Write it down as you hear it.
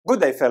Good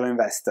day, fellow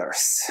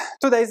investors.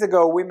 2 days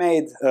ago we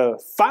made a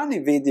funny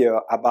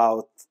video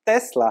about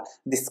Tesla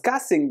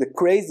discussing the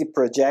crazy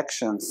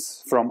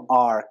projections from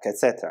ARK,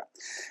 etc.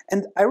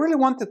 And I really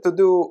wanted to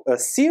do a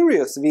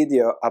serious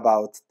video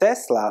about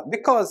Tesla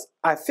because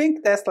I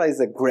think Tesla is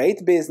a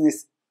great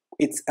business.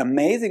 It's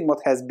amazing what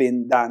has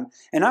been done,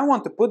 and I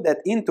want to put that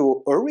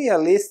into a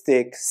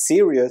realistic,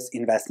 serious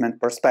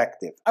investment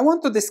perspective. I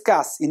want to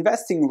discuss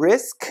investing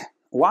risk,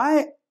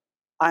 why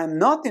I'm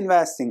not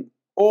investing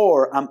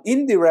or I'm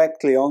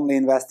indirectly only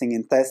investing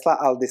in Tesla.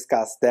 I'll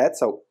discuss that.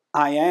 So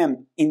I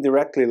am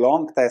indirectly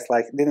long Tesla.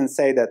 I didn't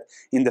say that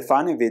in the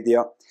funny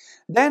video.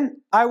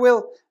 Then I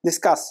will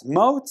discuss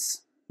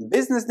moats,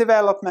 business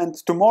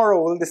development.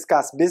 Tomorrow we'll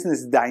discuss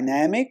business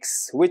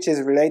dynamics, which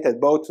is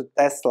related both to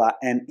Tesla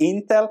and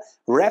Intel,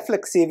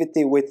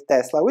 reflexivity with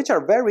Tesla, which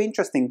are very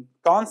interesting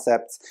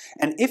concepts.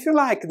 And if you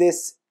like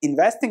this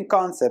investing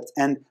concepts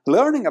and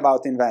learning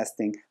about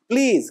investing,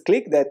 please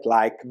click that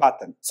like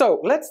button. So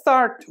let's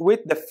start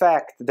with the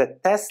fact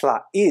that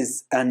Tesla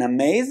is an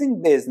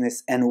amazing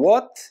business, and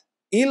what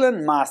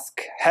Elon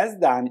Musk has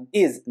done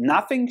is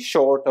nothing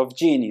short of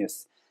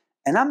genius.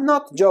 And I'm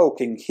not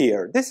joking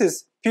here. This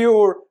is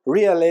pure,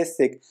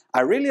 realistic.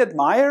 I really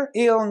admire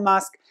Elon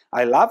Musk.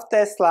 I love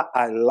Tesla.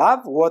 I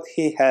love what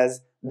he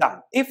has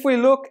done. If we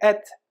look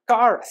at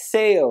car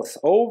sales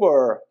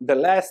over the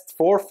last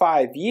 4 or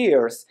 5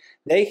 years,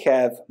 they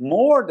have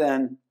more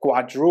than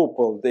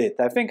quadrupled it.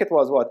 I think it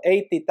was, what,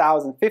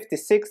 80,000, 50,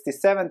 60,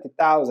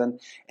 70,000,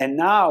 and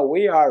now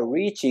we are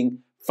reaching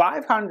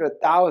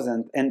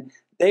 500,000, and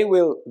they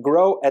will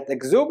grow at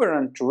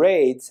exuberant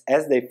rates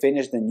as they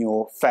finish the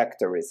new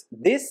factories.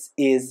 This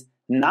is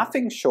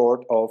nothing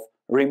short of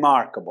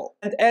remarkable.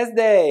 And as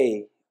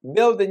they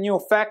build the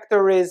new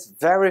factories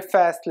very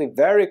fastly,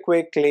 very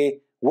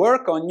quickly,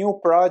 work on new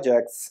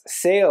projects,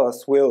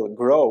 sales will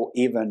grow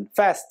even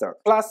faster.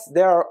 Plus,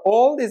 there are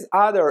all these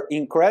other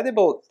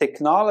incredible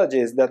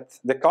technologies that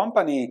the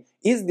company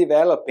is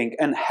developing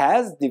and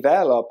has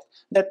developed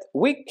that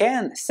we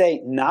can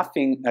say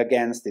nothing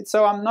against it.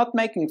 So I'm not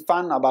making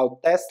fun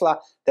about Tesla.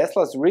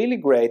 Tesla's really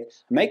great.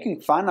 I'm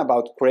making fun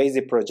about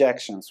crazy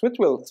projections, which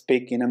we'll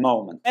speak in a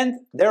moment.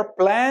 And their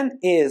plan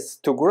is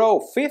to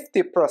grow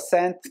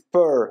 50%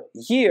 per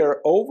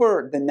year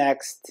over the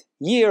next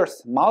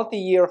years,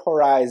 multi-year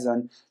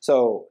horizon.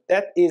 So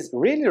that is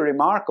really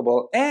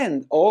remarkable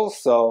and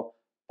also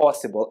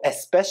possible,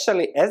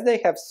 especially as they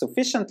have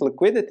sufficient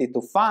liquidity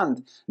to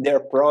fund their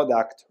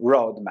product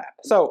roadmap.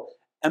 So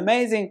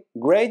amazing,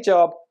 great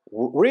job,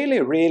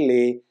 really,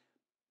 really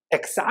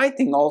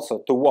exciting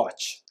also to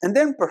watch. And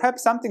then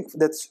perhaps something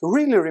that's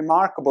really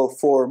remarkable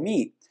for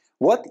me.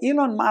 What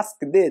Elon Musk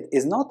did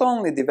is not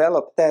only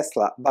develop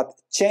Tesla, but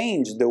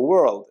change the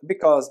world,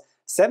 because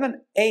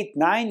 7, 8,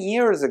 9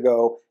 years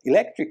ago,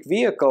 electric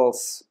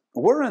vehicles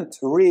weren't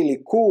really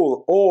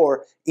cool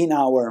or in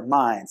our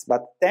minds.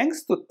 But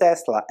thanks to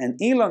Tesla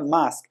and Elon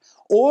Musk,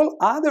 all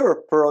other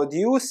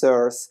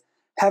producers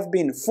have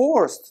been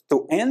forced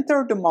to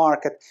enter the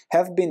market,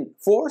 have been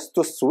forced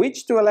to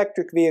switch to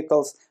electric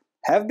vehicles,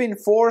 have been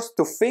forced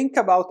to think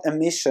about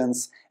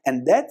emissions,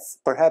 and that's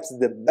perhaps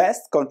the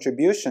best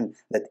contribution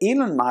that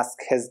Elon Musk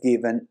has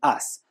given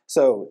us.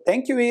 So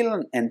thank you,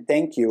 Elon, and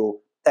thank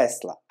you,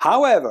 Tesla.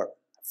 However,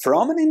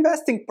 from an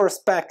investing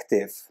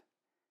perspective,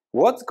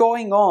 what's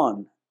going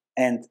on?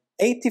 And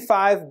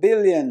 85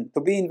 billion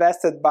to be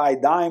invested by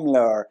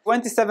Daimler,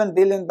 27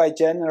 billion by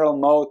General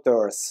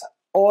Motors,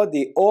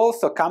 Audi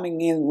also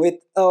coming in with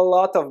a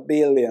lot of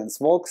billions,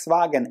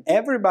 Volkswagen,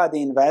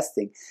 everybody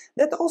investing.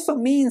 That also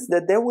means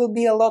that there will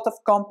be a lot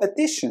of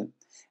competition.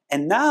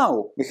 And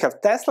now we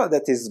have Tesla,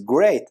 that is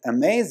great,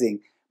 amazing,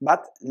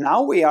 but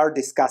now we are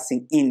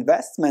discussing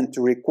investment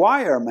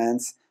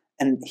requirements.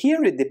 And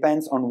here it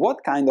depends on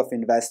what kind of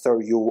investor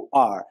you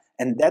are.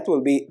 And that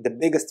will be the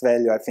biggest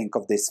value, I think,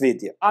 of this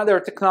video. Other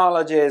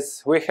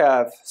technologies, we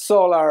have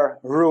solar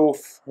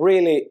roof.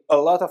 Really, a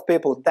lot of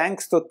people,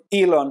 thanks to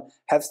Elon,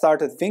 have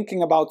started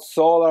thinking about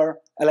solar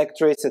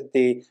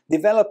electricity,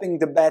 developing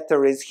the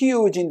batteries,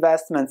 huge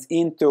investments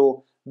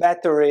into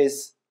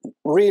batteries,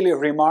 really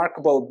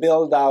remarkable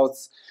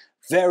build-outs,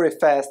 very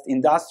fast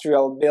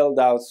industrial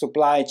build-outs,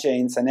 supply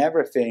chains and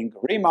everything,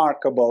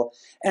 remarkable.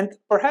 And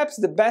perhaps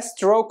the best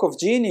stroke of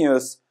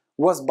genius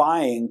was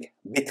buying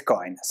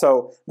Bitcoin.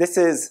 So this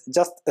is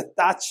just a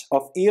touch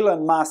of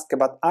Elon Musk,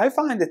 but I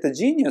find it a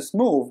genius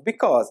move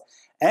because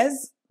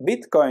as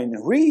Bitcoin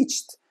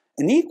reached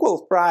an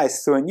equal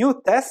price to a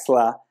new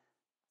Tesla,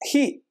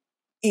 he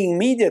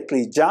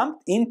immediately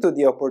jumped into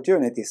the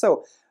opportunity.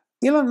 So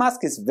Elon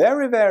Musk is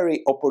very,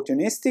 very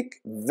opportunistic,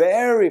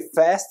 very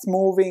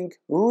fast-moving,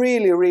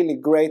 really, really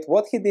great.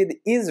 What he did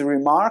is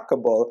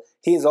remarkable.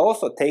 He's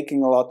also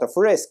taking a lot of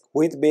risk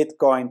with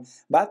Bitcoin,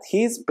 but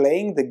he's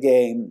playing the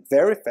game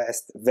very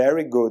fast,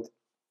 very good,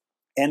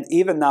 and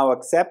even now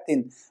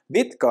accepting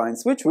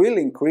Bitcoins, which will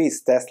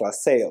increase Tesla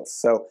sales.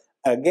 So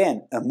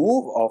again, a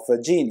move of a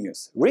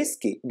genius.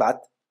 Risky,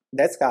 but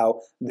That's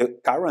how the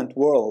current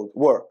world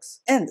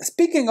works. And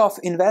speaking of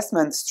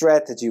investment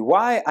strategy,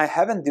 why I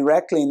haven't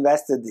directly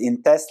invested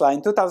in Tesla,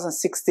 in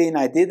 2016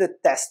 I did a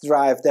test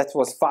drive. That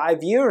was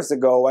 5 years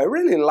ago. I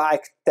really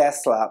liked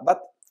Tesla,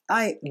 but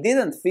I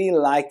didn't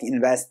feel like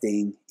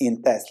investing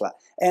in Tesla.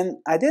 And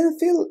I didn't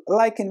feel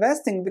like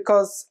investing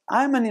because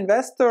I'm an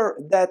investor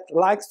that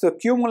likes to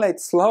accumulate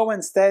slow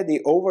and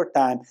steady over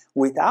time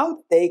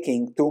without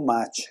taking too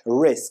much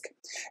risk.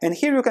 And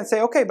here you can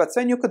say, okay, but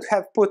then you could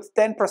have put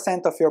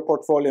 10% of your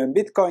portfolio in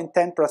Bitcoin,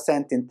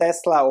 10% in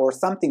Tesla, or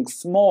something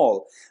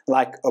small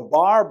like a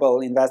barbell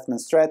investment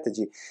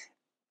strategy.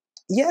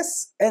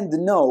 Yes and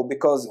no,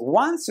 because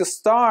once you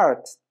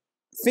start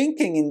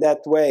thinking in that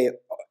way,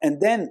 and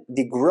then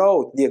the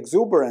growth, the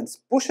exuberance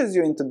pushes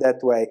you into that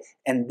way,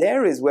 and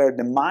there is where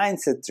the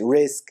mindset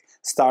risk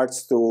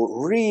starts to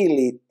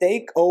really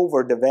take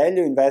over the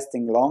value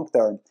investing long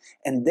term,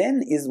 and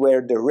then is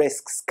where the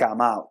risks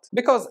come out.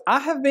 Because I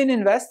have been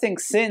investing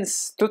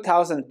since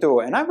 2002,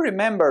 and I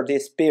remember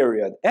this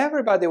period.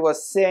 Everybody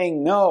was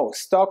saying, no,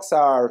 stocks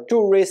are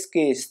too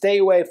risky, stay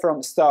away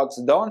from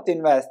stocks, don't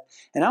invest.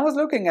 And I was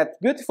looking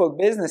at beautiful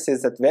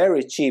businesses at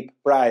very cheap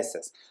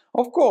prices.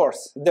 Of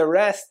course, the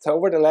rest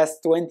over the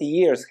last 20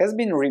 years has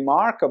been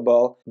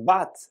remarkable,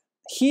 but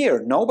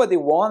here nobody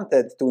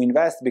wanted to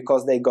invest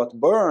because they got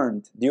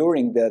burned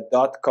during the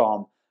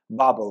dot-com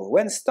bubble,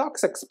 when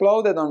stocks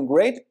exploded on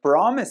great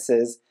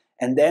promises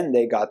and then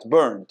they got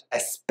burned,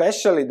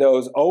 especially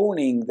those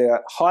owning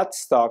the hot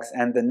stocks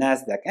and the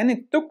Nasdaq. And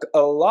it took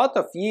a lot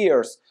of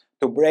years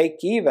to break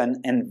even,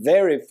 and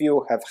very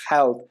few have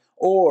held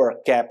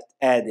or kept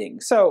adding.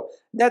 So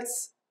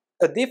that's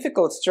a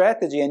difficult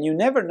strategy, and you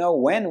never know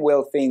when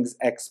will things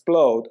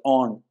explode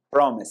on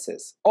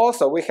promises.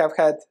 Also, we have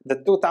had the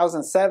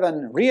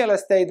 2007 real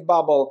estate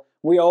bubble.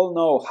 We all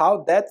know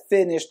how that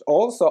finished,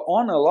 also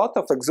on a lot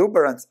of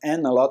exuberance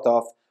and a lot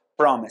of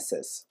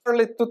promises.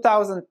 Early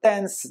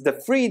 2010s, the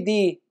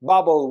 3D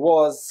bubble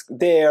was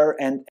there,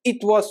 and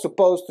it was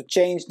supposed to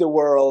change the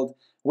world.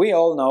 We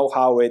all know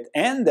how it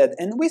ended,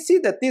 and we see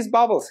that these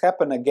bubbles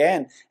happen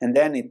again, and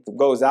then it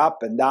goes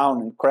up and down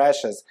and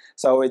crashes.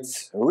 So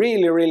it's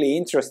really, really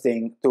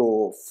interesting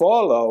to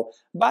follow,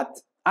 but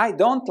I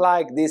don't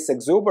like this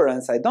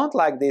exuberance. I don't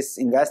like this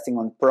investing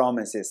on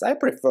promises. I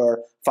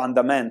prefer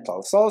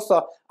fundamentals.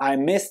 Also, I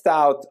missed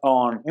out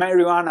on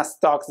marijuana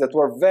stocks that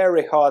were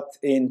very hot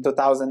in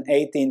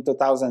 2018,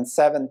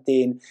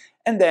 2017,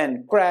 and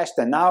then crashed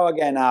and now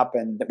again up,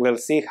 and we'll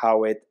see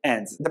how it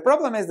ends. The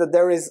problem is that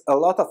there is a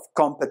lot of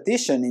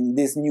competition in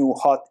these new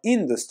hot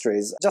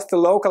industries. Just a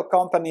local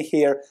company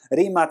here,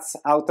 Rimac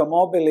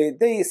Automobili,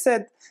 they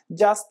said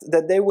just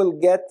that they will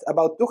get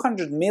about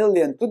 200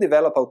 million to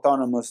develop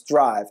autonomous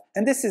drive.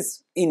 And this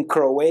is in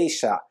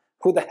Croatia.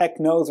 Who the heck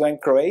knows when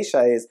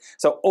Croatia is?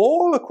 So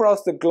all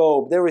across the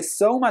globe, there is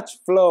so much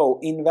flow,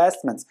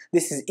 investments.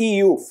 This is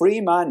EU,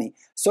 free money.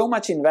 So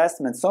much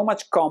investment, so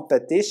much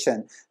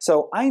competition.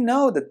 So I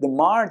know that the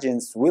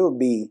margins will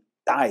be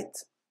tight.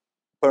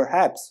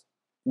 Perhaps,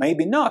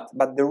 maybe not,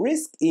 but the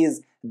risk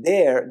is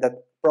there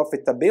that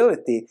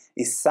profitability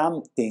is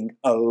something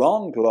a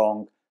long,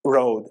 long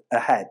road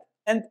ahead.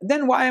 And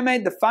then why I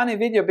made the funny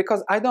video?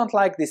 Because I don't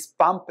like these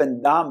pump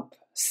and dump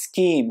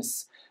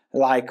schemes.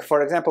 Like,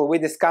 for example, we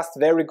discussed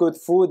very good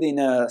food in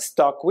a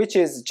stock, which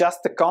is just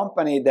a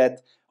company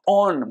that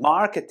on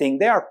marketing,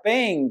 they are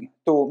paying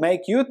to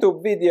make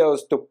YouTube videos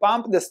to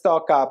pump the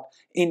stock up,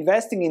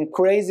 investing in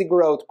crazy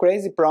growth,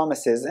 crazy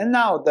promises. And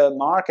now the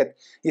market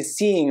is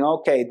seeing,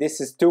 okay, this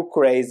is too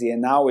crazy,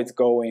 and now it's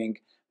going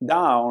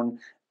down.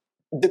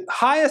 The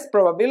highest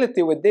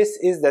probability with this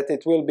is that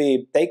it will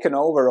be taken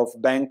over of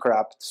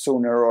bankrupt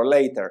sooner or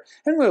later,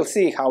 and we'll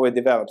see how it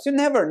develops. You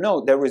never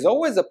know. There is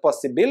always a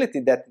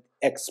possibility that it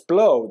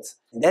explodes.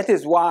 That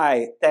is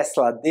why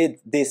Tesla did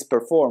this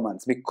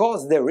performance,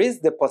 because there is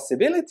the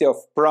possibility of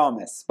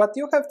promise. But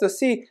you have to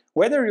see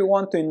whether you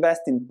want to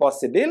invest in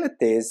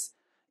possibilities.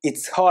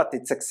 It's hot,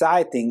 it's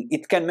exciting,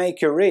 it can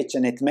make you rich,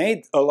 and it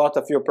made a lot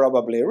of you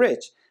probably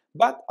rich.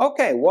 But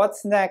okay,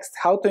 what's next?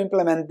 How to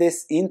implement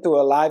this into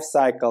a life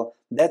cycle?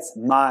 That's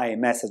my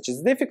message.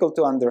 It's difficult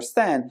to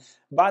understand,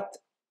 but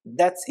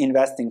that's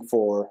investing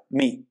for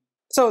me.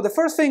 So the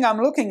first thing I'm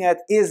looking at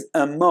is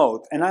a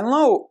moat. And I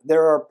know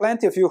there are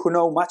plenty of you who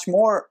know much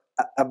more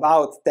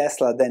about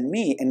Tesla than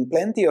me, and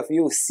plenty of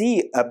you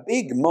see a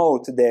big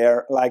moat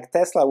there, like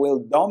Tesla will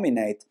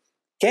dominate.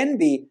 Can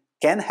be,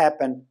 can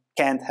happen,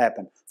 can't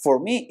happen. For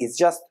me, it's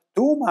just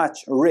too much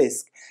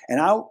risk. And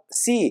I'll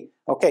see,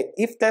 okay,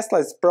 if Tesla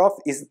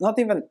is not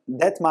even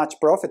that much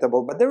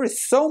profitable, but there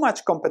is so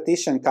much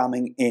competition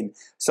coming in.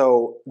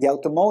 So the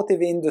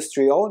automotive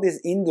industry, all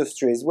these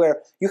industries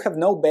where you have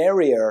no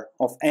barrier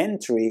of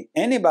entry,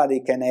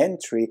 anybody can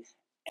enter,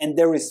 and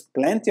there is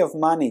plenty of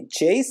money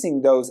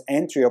chasing those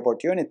entry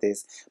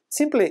opportunities.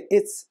 Simply,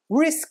 it's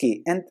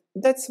risky. And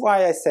that's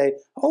why I say,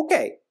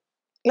 okay,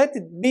 let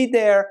it be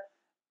there,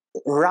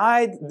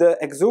 ride the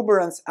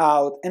exuberance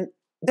out, and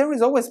there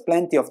is always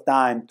plenty of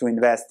time to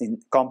invest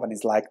in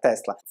companies like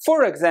Tesla.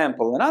 For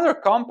example, another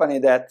company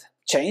that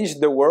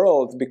changed the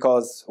world,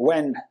 because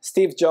when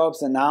Steve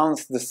Jobs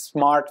announced the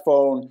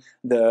smartphone,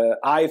 the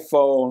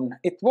iPhone,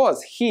 it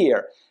was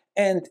here.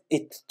 And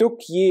it took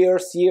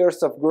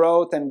years of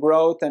growth and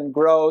growth and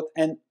growth.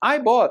 And I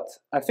bought,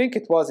 I think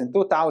it was in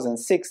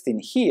 2016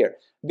 here,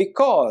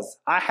 because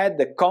I had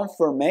the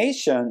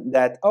confirmation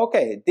that,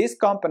 okay, this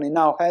company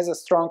now has a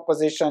strong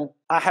position.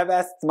 I have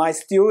asked my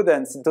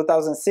students in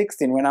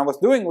 2016 when I was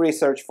doing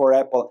research for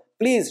Apple,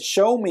 please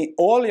show me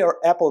all your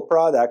Apple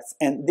products,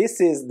 and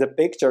this is the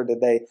picture that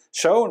they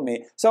showed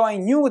me. So I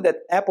knew that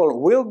Apple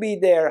will be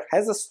there,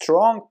 has a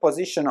strong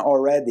position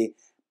already.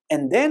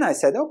 And then I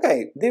said,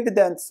 okay,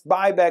 dividends,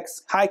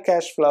 buybacks, high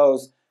cash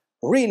flows,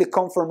 really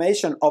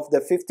confirmation of the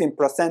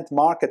 15%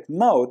 market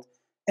moat.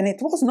 And it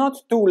was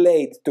not too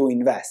late to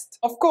invest.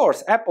 Of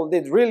course, Apple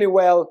did really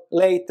well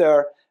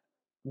later,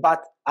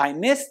 but I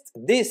missed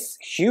this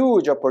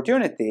huge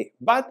opportunity.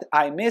 But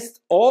I missed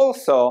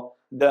also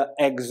the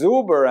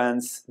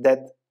exuberance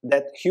that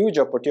that huge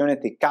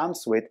opportunity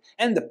comes with,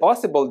 and the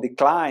possible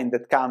decline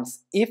that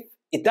comes if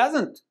it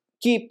doesn't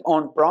keep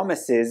on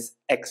promises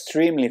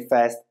extremely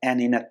fast and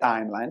in a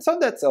timeline. So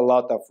that's a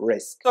lot of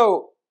risk.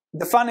 So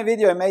the funny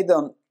video I made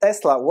on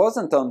Tesla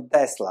wasn't on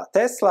Tesla.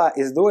 Tesla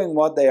is doing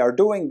what they are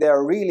doing. They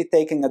are really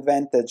taking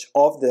advantage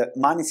of the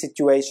money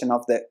situation,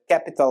 of the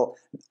capital,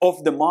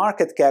 of the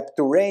market cap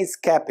to raise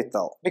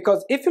capital.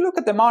 Because if you look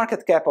at the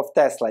market cap of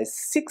Tesla,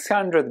 it's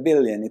 600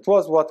 billion. It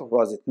was, what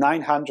was it,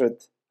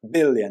 900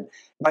 billion.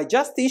 By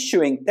just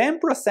issuing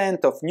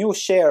 10% of new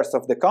shares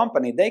of the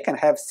company, they can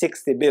have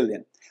 60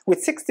 billion.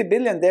 With 60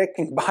 billion, they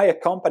can buy a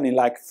company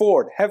like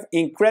Ford, have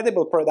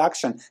incredible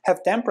production,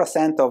 have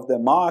 10% of the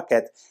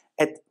market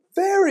at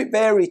very,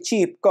 very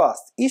cheap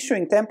cost.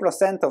 Issuing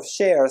 10% of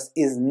shares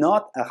is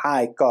not a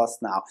high cost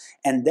now.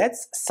 And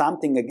that's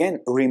something,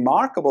 again,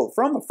 remarkable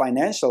from a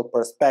financial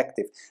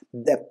perspective.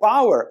 The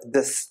power,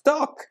 the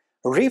stock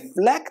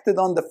reflected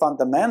on the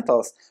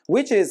fundamentals,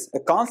 which is a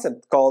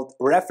concept called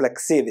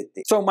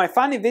reflexivity. So my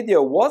funny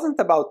video wasn't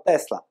about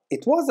Tesla.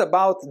 It was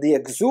about the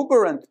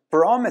exuberant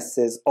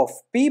promises of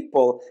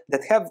people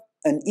that have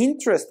an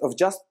interest of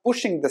just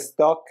pushing the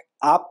stock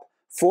up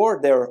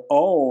for their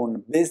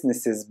own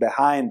businesses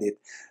behind it,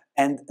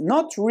 and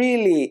not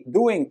really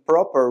doing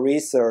proper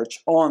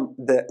research on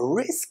the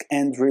risk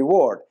and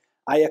reward.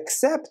 I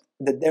accept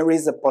that there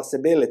is a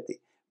possibility,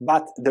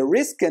 but the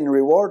risk and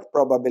reward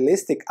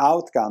probabilistic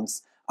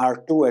outcomes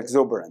are too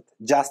exuberant,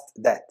 just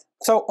that.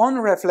 So on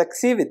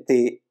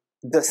reflexivity,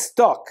 the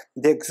stock,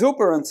 the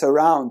exuberance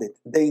around it,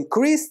 the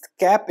increased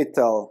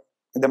capital,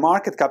 the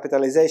market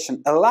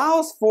capitalization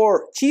allows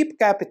for cheap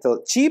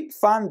capital, cheap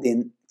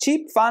funding.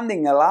 Cheap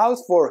funding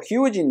allows for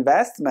huge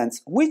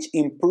investments, which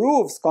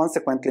improves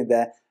consequently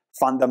the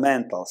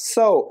fundamentals.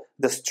 So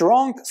the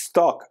strong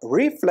stock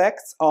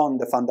reflects on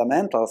the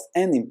fundamentals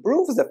and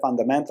improves the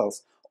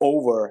fundamentals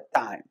over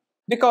time.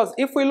 Because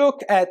if we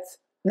look at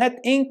net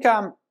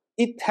income,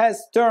 it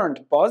has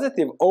turned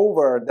positive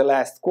over the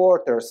last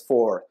quarters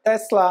for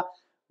Tesla.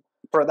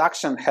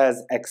 Production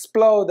has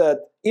exploded.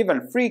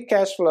 Even free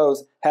cash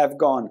flows have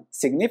gone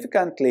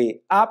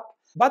significantly up.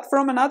 But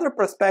from another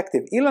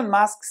perspective, Elon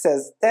Musk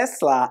says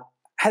Tesla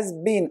has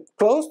been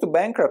close to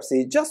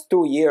bankruptcy just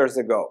 2 years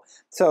ago.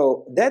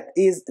 So that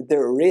is the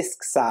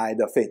risk side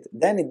of it.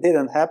 Then it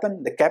didn't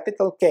happen, the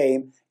capital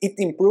came, it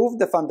improved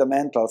the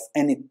fundamentals,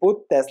 and it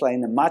put Tesla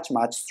in a much,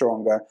 much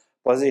stronger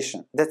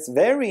position. That's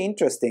very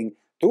interesting,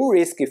 too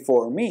risky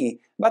for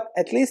me, but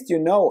at least you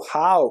know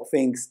how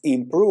things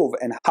improve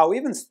and how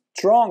even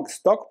strong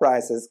stock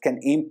prices can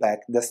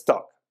impact the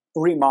stock.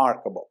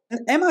 Remarkable.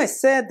 And am I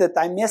sad that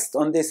I missed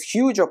on this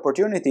huge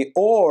opportunity,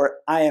 or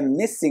I am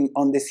missing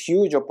on this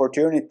huge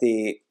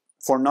opportunity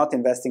for not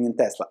investing in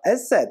Tesla?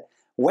 As said,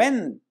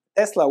 when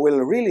Tesla will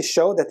really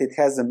show that it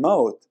has a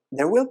moat,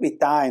 there will be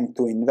time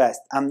to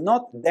invest. I'm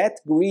not that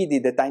greedy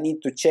that I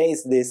need to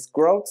chase these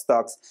growth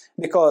stocks,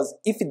 because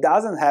if it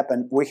doesn't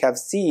happen, we have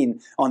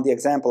seen on the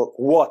example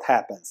what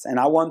happens. And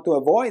I want to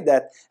avoid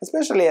that,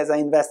 especially as I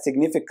invest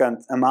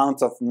significant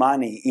amounts of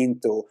money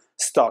into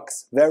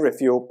stocks, very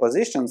few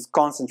positions,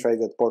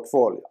 concentrated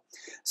portfolio.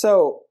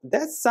 So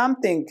that's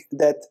something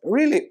that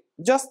really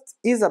just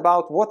is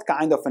about what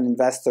kind of an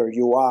investor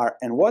you are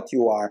and what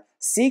you are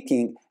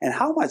seeking and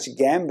how much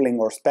gambling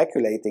or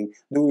speculating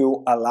do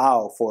you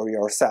allow for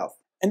yourself.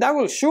 And I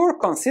will sure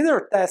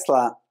consider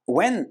Tesla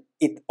when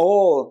it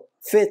all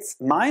fits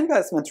my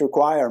investment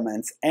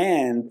requirements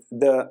and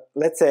the,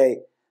 let's say,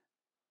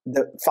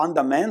 the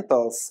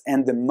fundamentals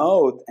and the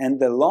moat and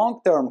the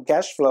long-term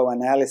cash flow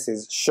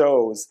analysis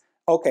shows,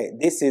 okay,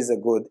 this is a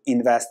good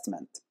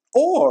investment.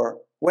 Or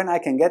when I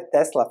can get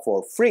Tesla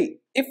for free.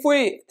 If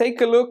we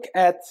take a look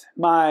at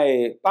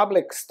my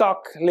public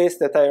stock list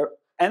that I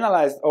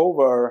analyzed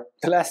over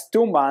the last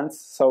 2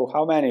 months, so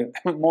how many?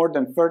 More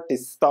than 30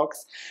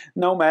 stocks,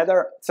 no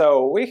matter.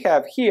 So we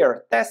have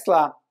here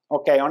Tesla.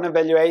 Okay, on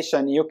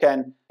evaluation, you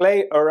can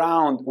play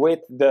around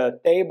with the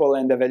table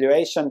and the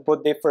valuation,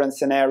 put different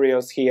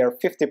scenarios here.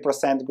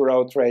 50%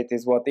 growth rate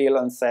is what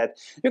Elon said.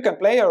 You can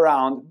play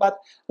around, but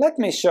let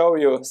me show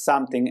you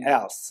something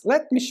else.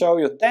 Let me show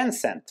you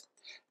Tencent.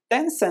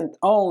 Tencent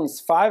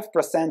owns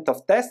 5%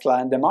 of Tesla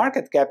and the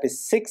market cap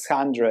is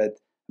 600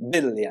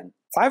 billion.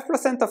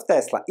 5% of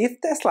Tesla.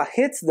 If Tesla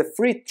hits the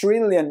 3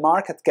 trillion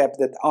market cap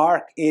that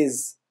ARK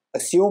is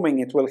assuming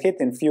it will hit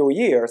in few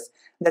years,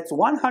 that's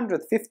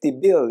 150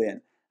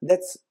 billion.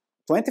 That's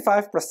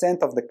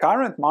 25% of the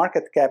current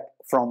market cap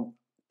from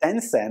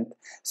Tencent.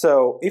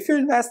 So if you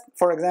invest,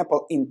 for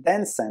example, in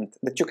Tencent,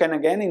 that you can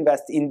again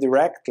invest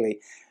indirectly,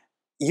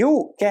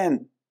 you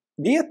can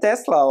be a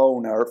Tesla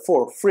owner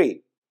for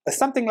free.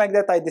 Something like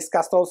that I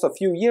discussed also a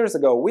few years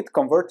ago with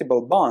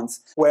convertible bonds,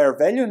 where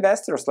value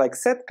investors like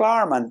Seth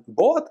Klarman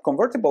bought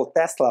convertible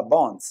Tesla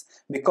bonds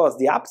because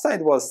the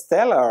upside was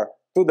stellar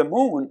to the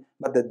moon,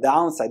 but the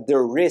downside, the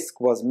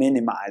risk was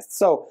minimized.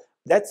 So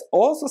that's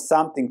also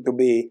something to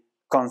be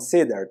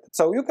considered.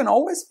 So you can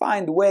always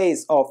find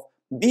ways of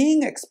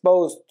being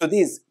exposed to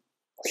these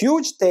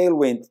huge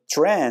tailwind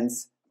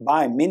trends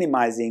by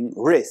minimizing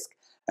risk.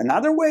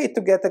 Another way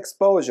to get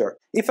exposure: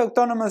 if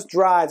autonomous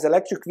drives,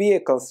 electric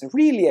vehicles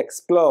really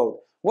explode,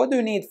 what do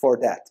you need for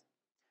that?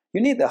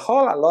 You need a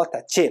whole lot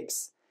of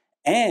chips,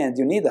 and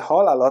you need a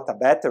whole lot of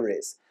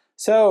batteries.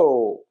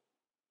 So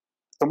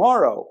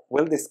tomorrow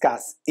we'll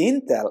discuss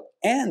Intel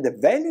and the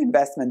value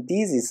investment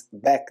thesis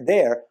back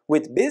there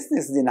with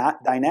business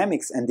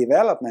dynamics and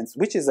developments,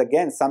 which is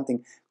again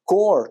something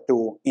core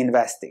to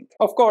investing.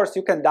 Of course,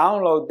 you can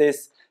download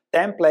this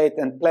template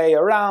and play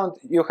around.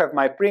 You have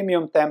my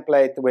premium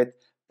template with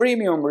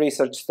premium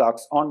research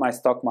stocks on my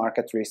stock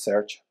market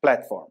research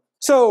platform.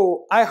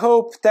 So I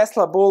hope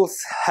Tesla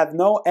bulls have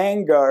no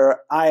anger.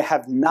 I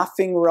have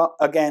nothing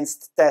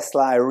against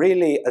Tesla. I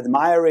really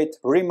admire it.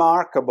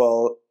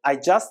 Remarkable. I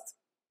just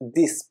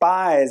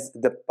despise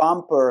the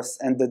pumpers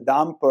and the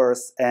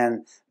dumpers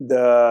and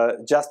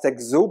the just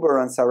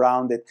exuberance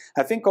around it.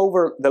 I think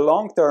over the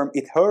long term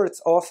it hurts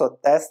also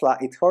Tesla.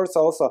 It hurts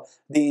also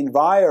the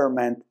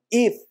environment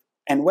if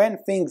and when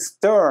things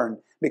turn,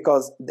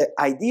 because the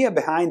idea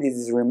behind it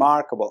is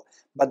remarkable.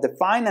 But the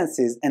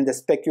finances and the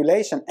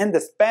speculation and the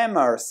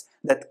spammers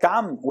that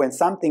come when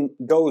something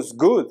goes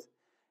good,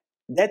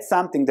 that's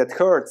something that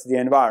hurts the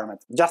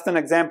environment. Just an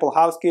example,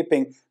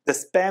 housekeeping, the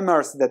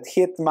spammers that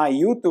hit my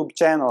YouTube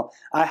channel,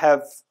 I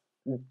have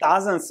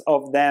dozens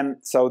of them,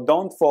 so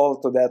don't fall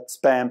to that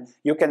spam.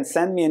 You can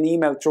send me an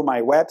email through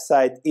my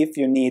website if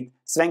you need,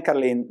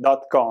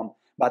 svenkarlin.com,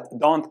 but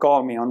don't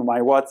call me on my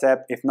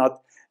WhatsApp. If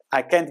not,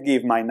 I can't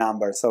give my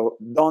number, so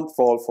don't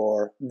fall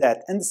for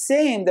that. And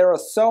same, there are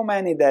so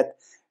many that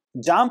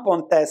jump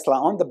on Tesla,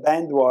 on the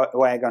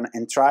bandwagon,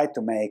 and try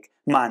to make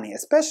money,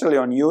 especially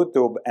on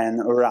YouTube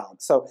and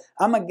around. So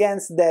I'm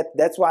against that.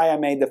 That's why I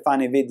made a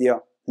funny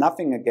video.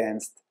 Nothing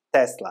against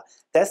Tesla.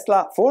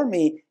 Tesla, for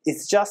me,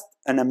 is just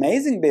an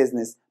amazing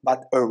business,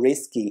 but a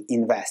risky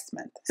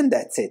investment. And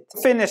that's it.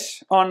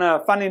 Finish on a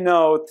funny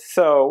note.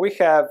 So we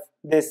have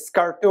this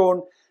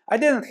cartoon. I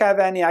didn't have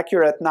any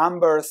accurate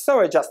numbers, so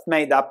I just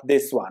made up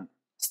this one.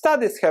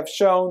 Studies have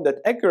shown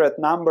that accurate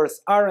numbers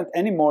aren't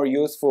any more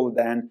useful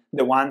than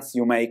the ones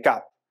you make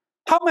up.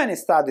 How many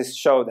studies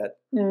show that?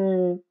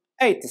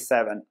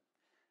 87.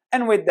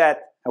 And with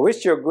that, I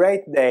wish you a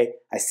great day.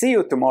 I see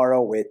you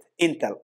tomorrow with Intel.